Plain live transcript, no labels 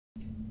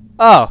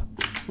Oh,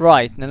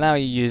 right. Now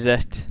you use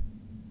it.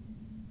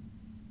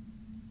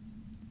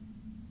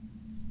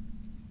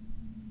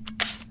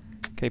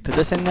 Can we put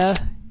this in there?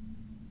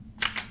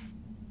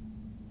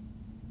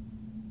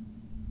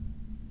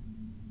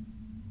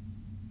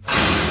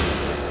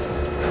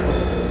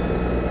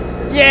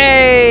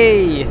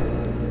 Yay!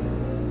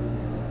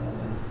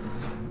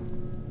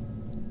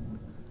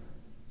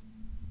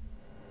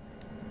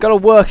 Got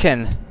it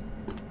working.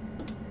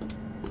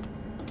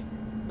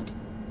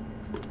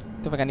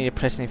 Don't think I need to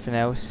press anything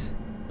else.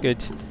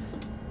 Good.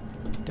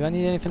 Do I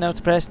need anything else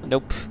to press?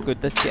 Nope.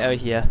 Good. Let's get out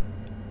of here.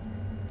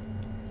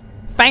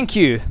 Thank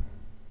you.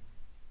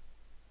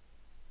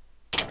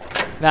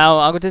 Now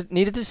I'm going to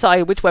need to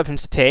decide which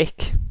weapons to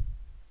take.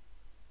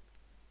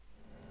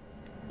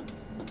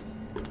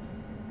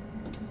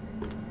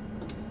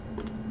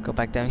 Go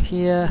back down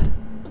here.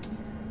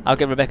 I'll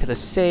get Rebecca to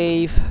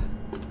save.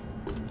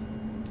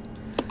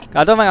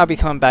 I don't think I'll be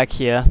coming back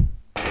here.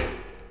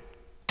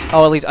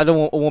 Oh, at least I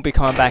won't be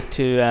coming back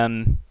to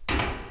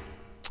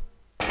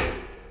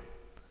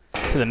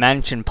the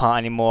mansion part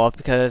anymore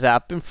because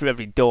I've been through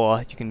every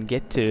door you can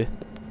get to.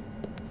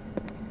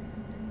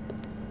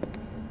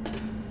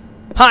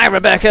 Hi,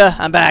 Rebecca.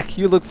 I'm back.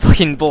 You look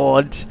fucking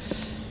bored.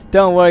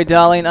 Don't worry,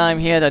 darling. I'm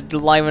here to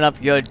liven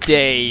up your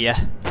day. I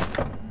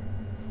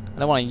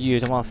don't want to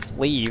use. I want to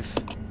leave.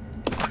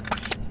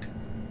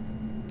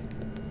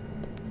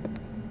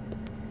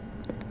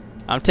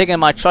 I'm taking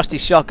my trusty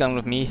shotgun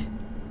with me.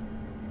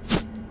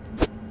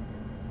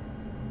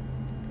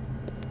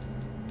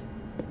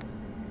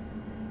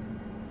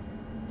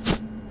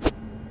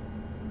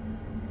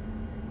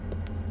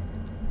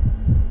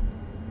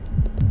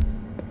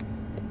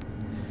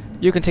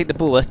 You can take the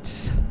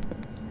bullets.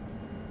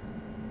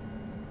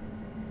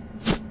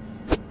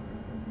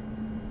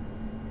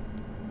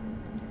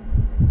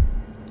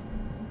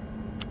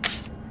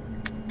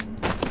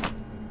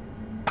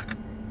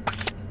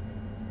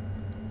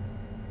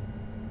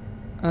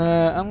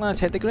 I'm gonna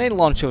take the grenade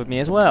launcher with me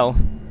as well.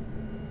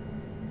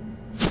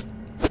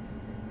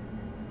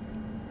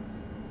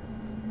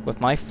 With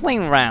my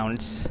flame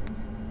rounds.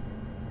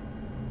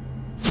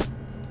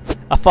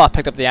 I thought I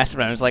picked up the acid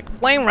rounds, like,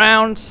 flame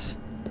rounds!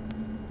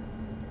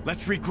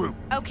 Let's regroup.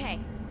 Okay.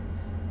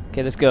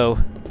 Okay, let's go.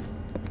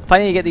 If I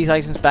need to get these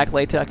items back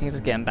later, I can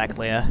just get them back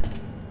later.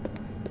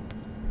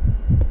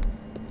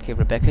 Okay,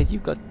 Rebecca,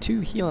 you've got 2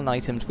 healing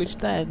items, which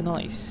they're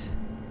nice.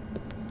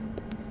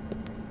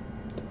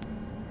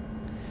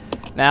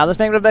 Now, let's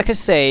make Rebecca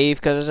save,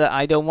 because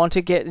I don't want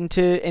to get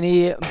into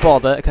any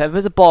bother. Okay, if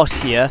there's a boss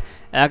here,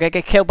 and I'm going to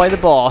get killed by the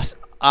boss,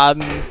 I'm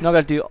not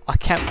going to do... I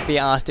can't be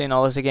asked doing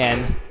all this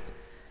again.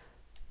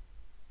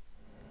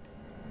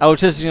 I would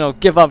just, you know,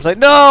 give up. It's like,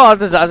 no, I'll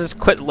just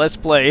quit Let's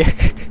Play.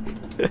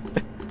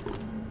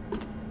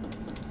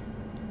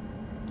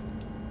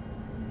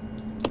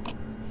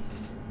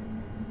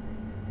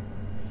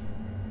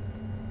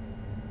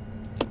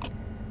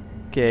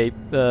 Okay,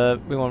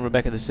 we want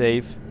Rebecca to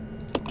save.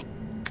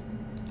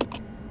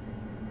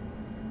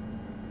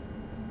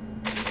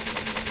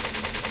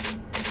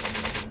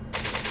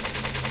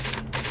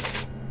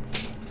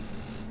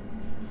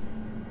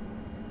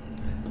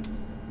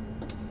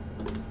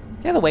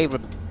 The other way,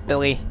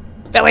 Billy.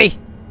 Billy!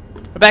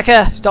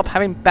 Rebecca, stop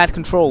having bad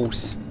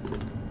controls.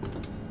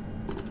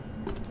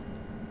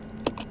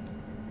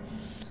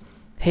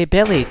 Hey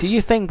Billy, do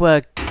you think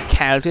we're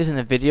characters in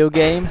a video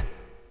game?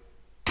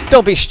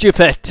 Don't be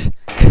stupid!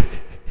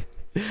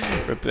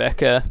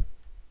 Rebecca.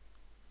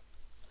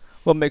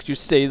 What makes you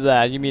say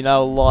that? You mean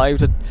our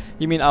lives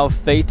you mean our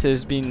fate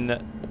has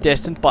been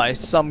destined by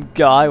some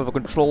guy with a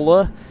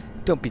controller?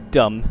 Don't be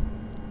dumb.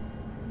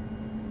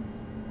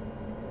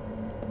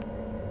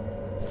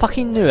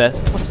 Fucking knew it.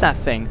 What's that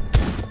thing?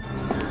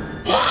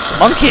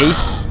 Monkey?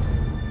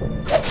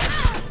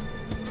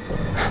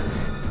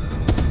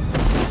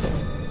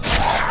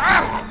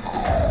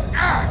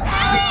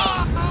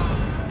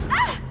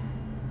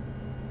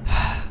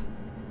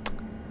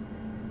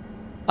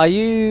 Are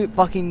you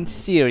fucking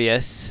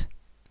serious?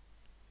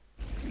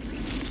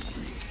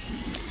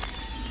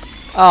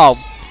 Oh,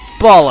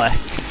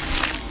 bollocks.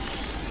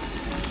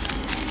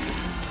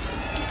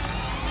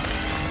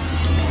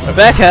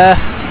 Rebecca!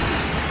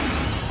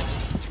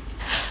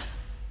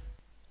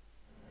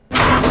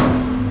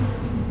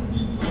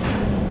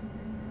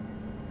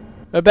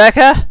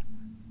 Rebecca?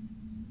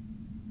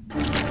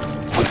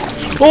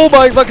 Oh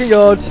my fucking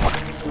god!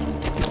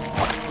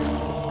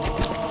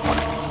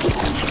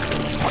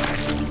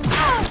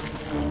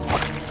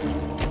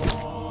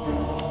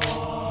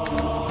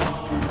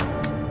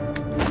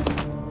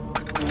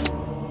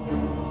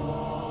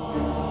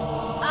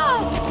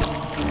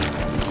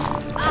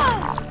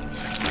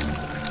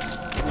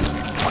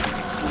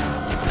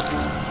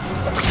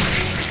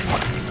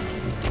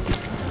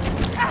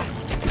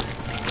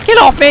 Get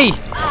off me!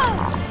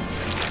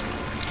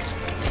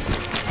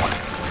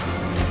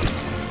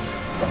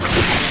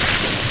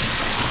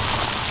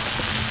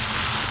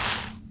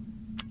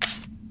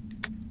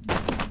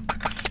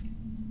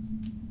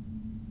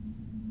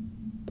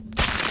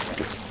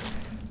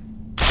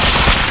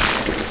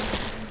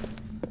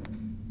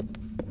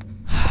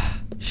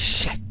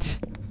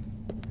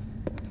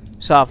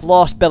 So I've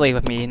lost Billy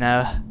with me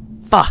now.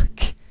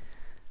 Fuck.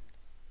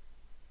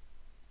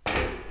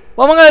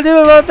 What am I gonna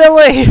do about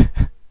Billy?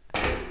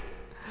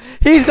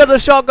 He's got the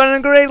shotgun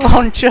and grenade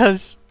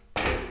launchers.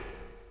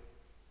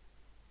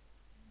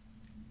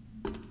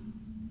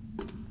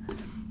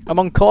 I'm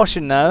on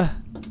caution now.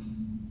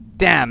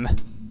 Damn.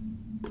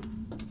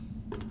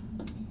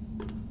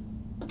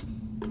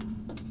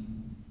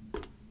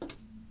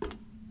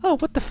 Oh,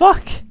 what the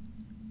fuck?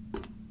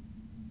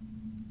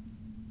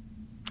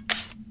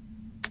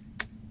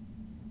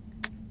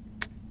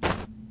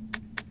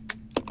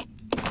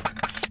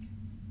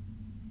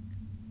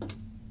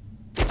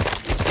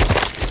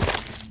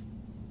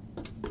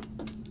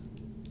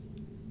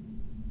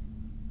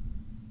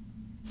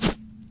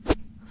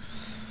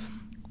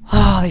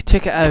 Oh, they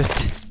took it out.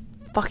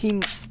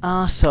 Fucking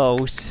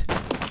arseholes.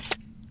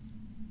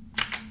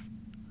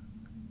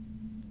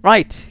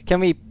 Right, can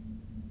we...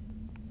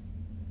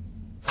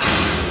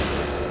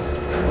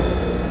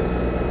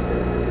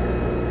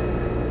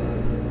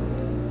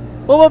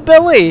 What about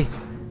Billy?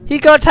 He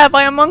got attacked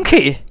by a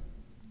monkey.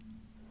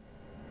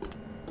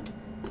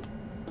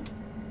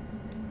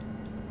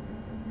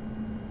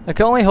 I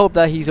can only hope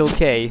that he's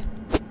okay.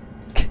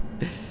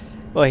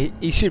 Well,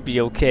 he should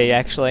be okay,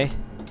 actually.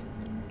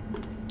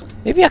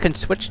 Maybe I can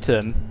switch to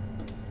him.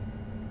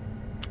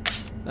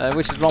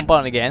 Which is wrong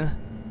button again.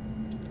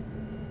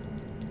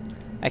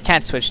 I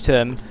can't switch to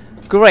him.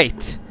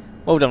 Great.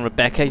 Well done,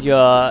 Rebecca.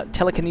 Your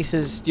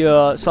telekinesis,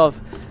 your sort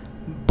of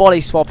body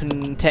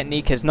swapping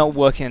technique is not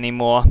working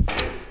anymore.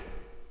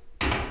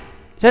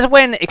 That's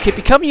when it could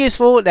become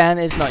useful, then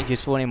it's not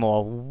useful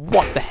anymore.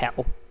 What the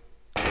hell?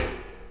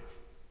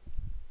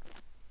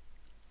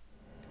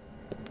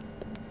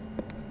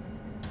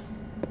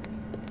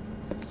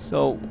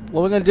 So,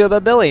 what are we gonna do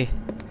about Billy?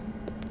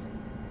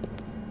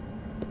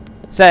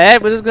 Say,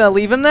 we're just gonna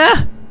leave him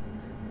there?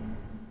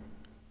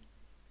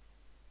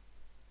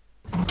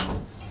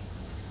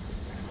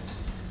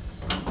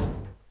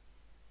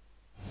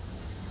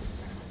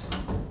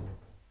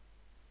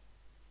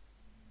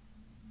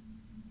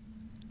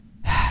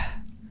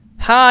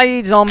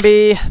 Hi,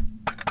 zombie.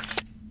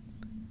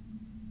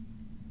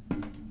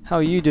 How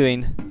are you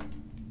doing?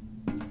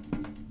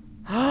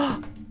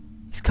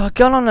 He's got a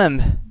gun on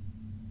him.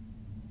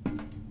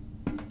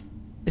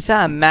 Is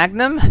that a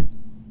Magnum?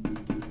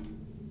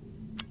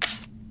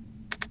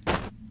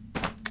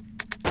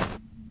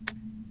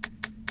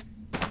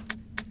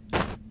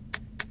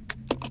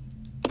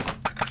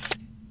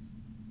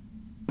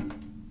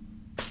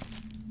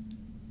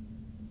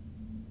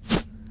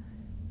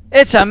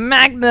 It's a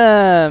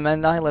Magnum!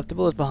 And I left the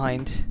bullet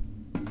behind.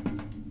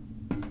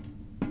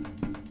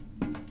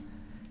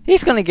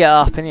 He's gonna get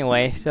up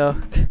anyway, so...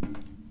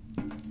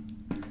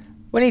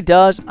 When he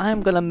does,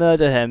 I'm gonna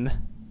murder him.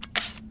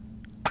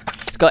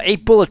 It's got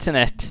 8 bullets in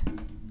it.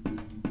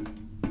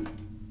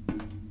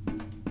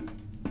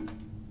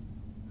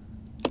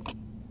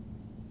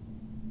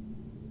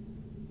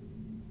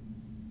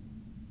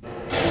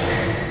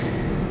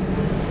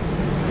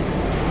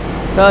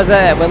 So that's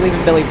it, we're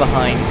leaving Billy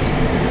behind.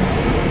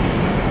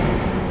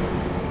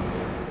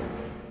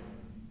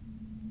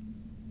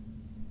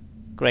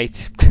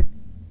 Great.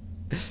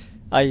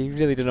 I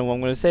really don't know what I'm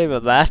going to say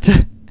about that.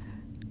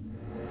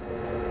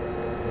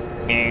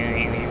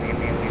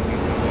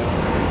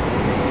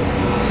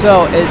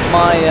 So, is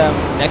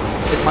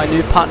my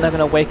new partner going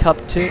to wake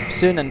up too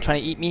soon and try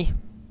to eat me?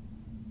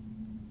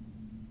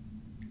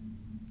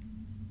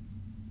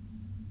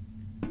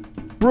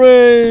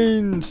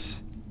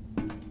 Brains!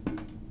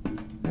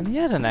 And he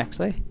hasn't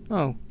actually.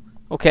 Oh,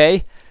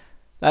 okay.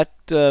 That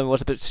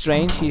was a bit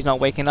strange. He's not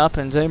waking up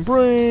and saying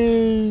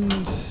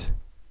brains.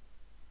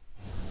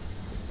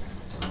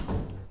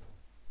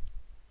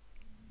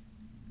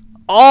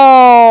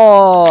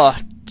 Oh,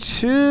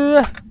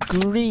 2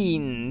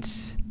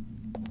 greens.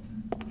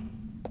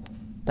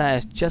 That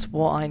is just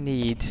what I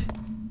need.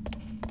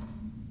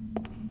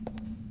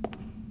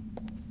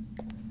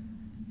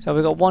 So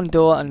we got 1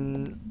 door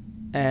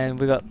and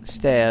we got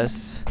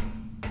stairs.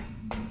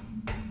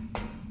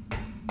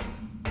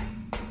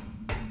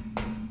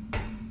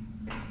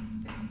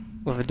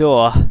 With a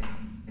door.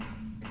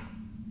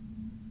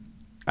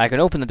 I can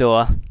open the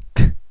door.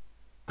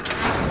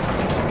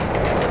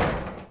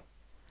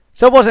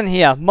 So what's in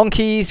here?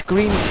 Monkeys,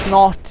 green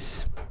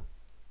snot.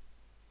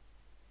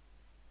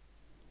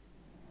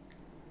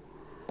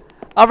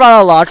 A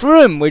rather large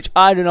room, which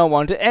I do not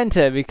want to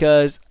enter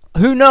because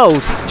who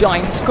knows?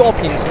 Giant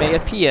scorpions may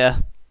appear.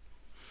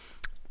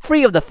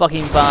 3 of the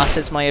fucking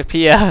bastards may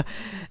appear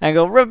and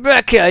go,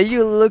 Rebecca,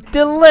 you look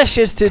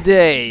delicious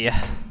today.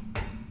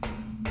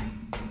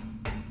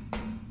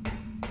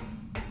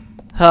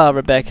 Ah,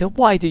 Rebecca,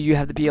 why do you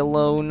have to be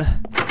alone?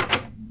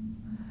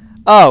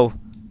 Oh.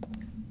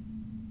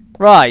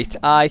 Right,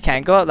 I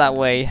can't go out that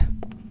way.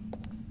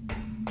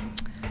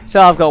 So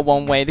I've got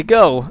 1 way to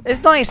go.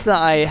 It's nice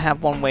that I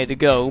have 1 way to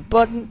go,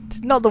 but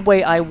not the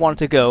way I want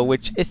to go,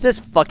 which is this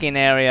fucking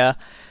area.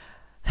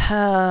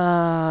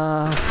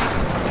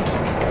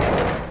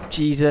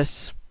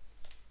 Jesus.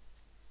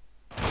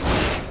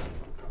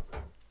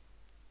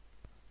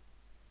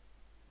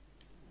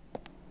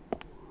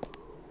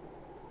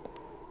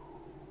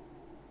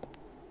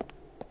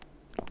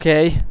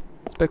 Okay.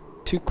 It's a bit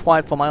too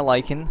quiet for my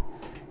liking.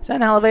 Is that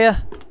an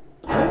elevator?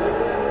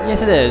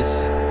 Yes, it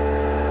is.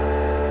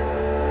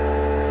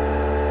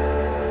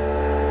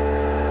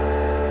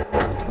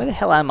 Where the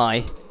hell am I?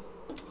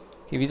 Can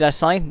you read that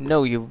sign?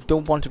 No, you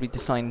don't want to read the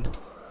sign.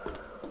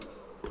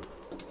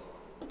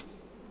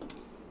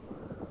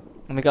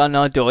 And we got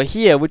another door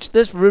here, which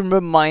this room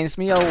reminds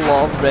me a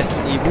lot of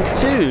Resident Evil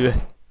 2.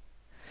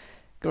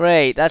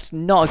 Great, that's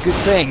not a good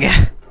thing.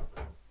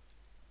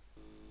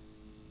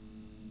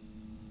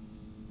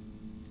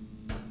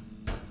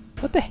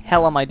 What the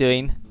hell am I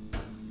doing?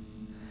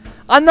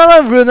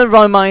 Another room that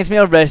reminds me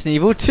of Resident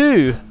Evil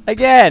 2!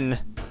 Again!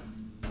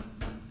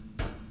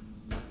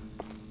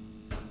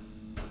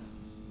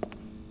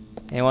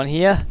 Anyone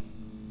here?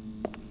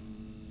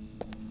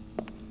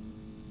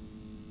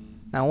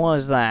 Now what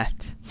is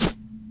that?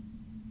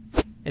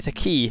 It's a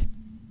key.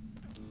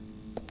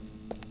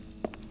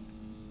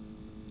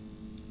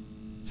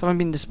 Something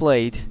been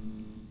displayed.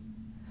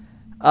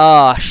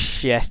 Ah,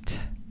 shit.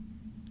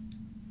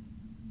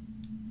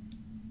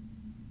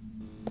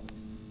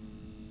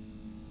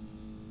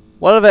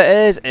 Whatever it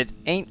is, it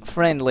ain't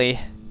friendly.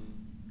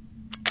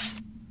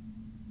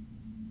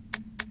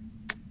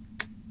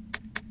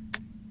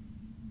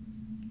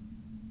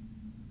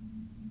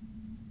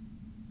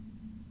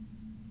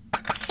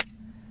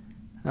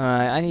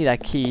 Alright, I need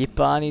that key,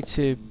 but I need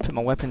to put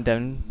my weapon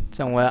down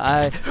somewhere.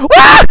 Ah!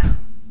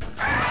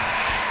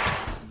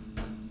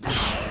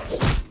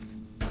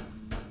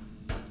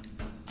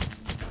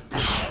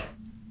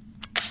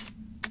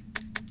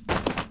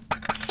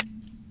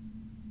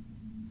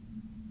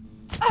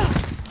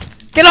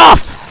 Get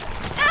off!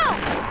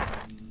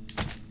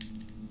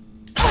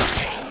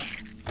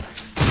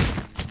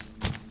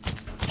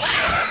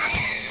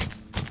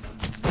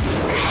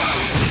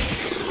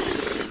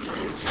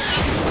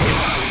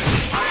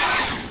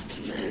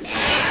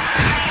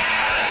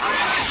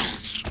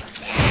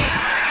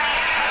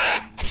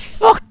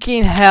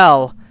 Fucking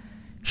hell!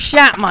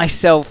 Shat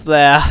myself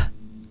there.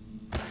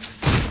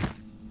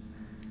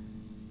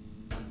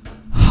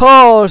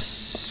 Oh,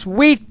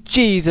 sweet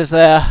Jesus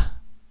there.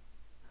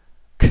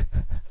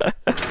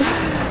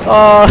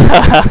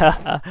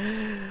 Oh,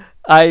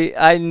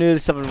 I knew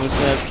something was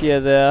going to appear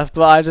there,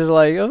 but I just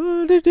like,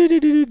 oh,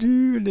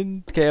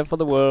 didn't care for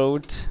the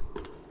world.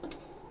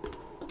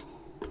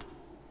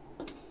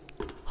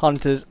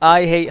 Hunters.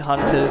 I hate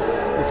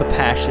hunters with a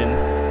passion.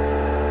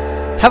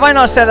 Have I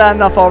not said that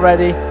enough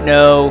already?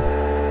 No.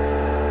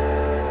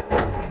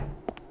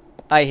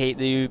 I hate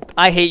you.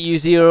 I hate you,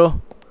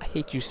 Zero. I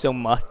hate you so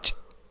much.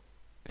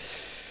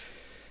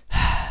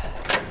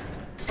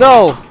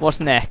 So, what's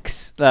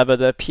next? That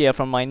would appear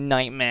from my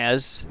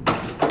nightmares.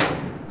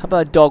 How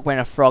about a dog wearing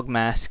a frog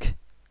mask?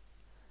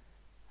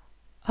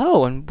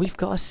 Oh, and we've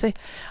got to say...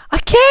 I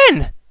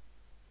can!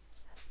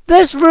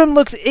 This room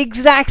looks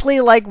exactly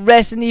like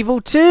Resident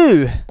Evil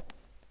 2!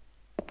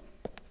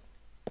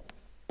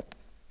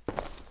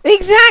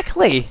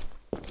 Exactly!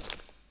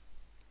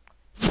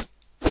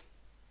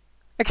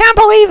 I can't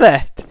believe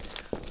it!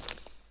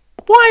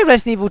 Why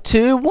Resident Evil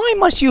 2? Why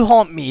must you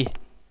haunt me?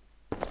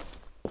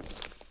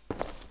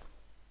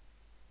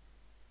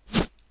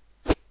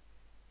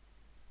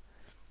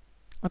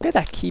 I'll get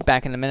that key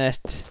back in a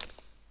minute.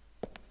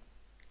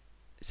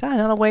 Is that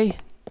another way?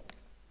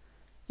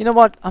 You know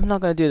what? I'm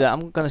not going to do that.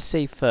 I'm going to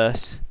save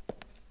first.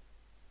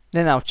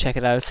 Then I'll check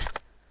it out.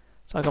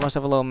 So I got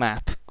myself a little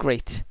map.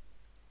 Great.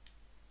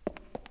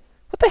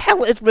 What the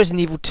hell is Resident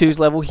Evil 2's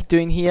level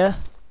doing here?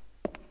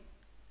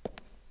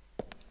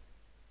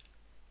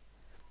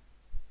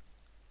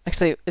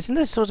 Actually, isn't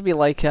this supposed to be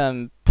like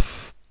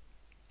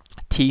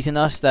teasing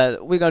us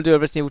that we're going to do a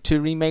Resident Evil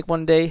 2 remake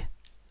one day?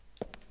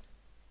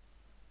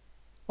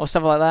 Or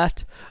something like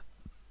that.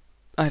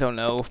 I don't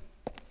know.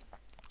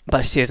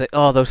 But seriously,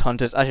 oh, those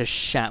hunters, I just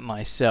shat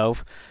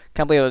myself.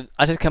 Can't believe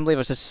I just can't believe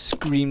I just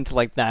screamed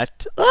like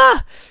that.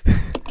 Ah!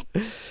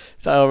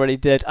 So I already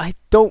did. I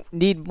don't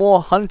need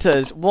more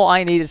hunters. What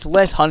I need is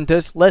less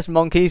hunters, less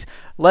monkeys,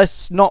 less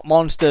snot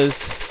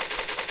monsters.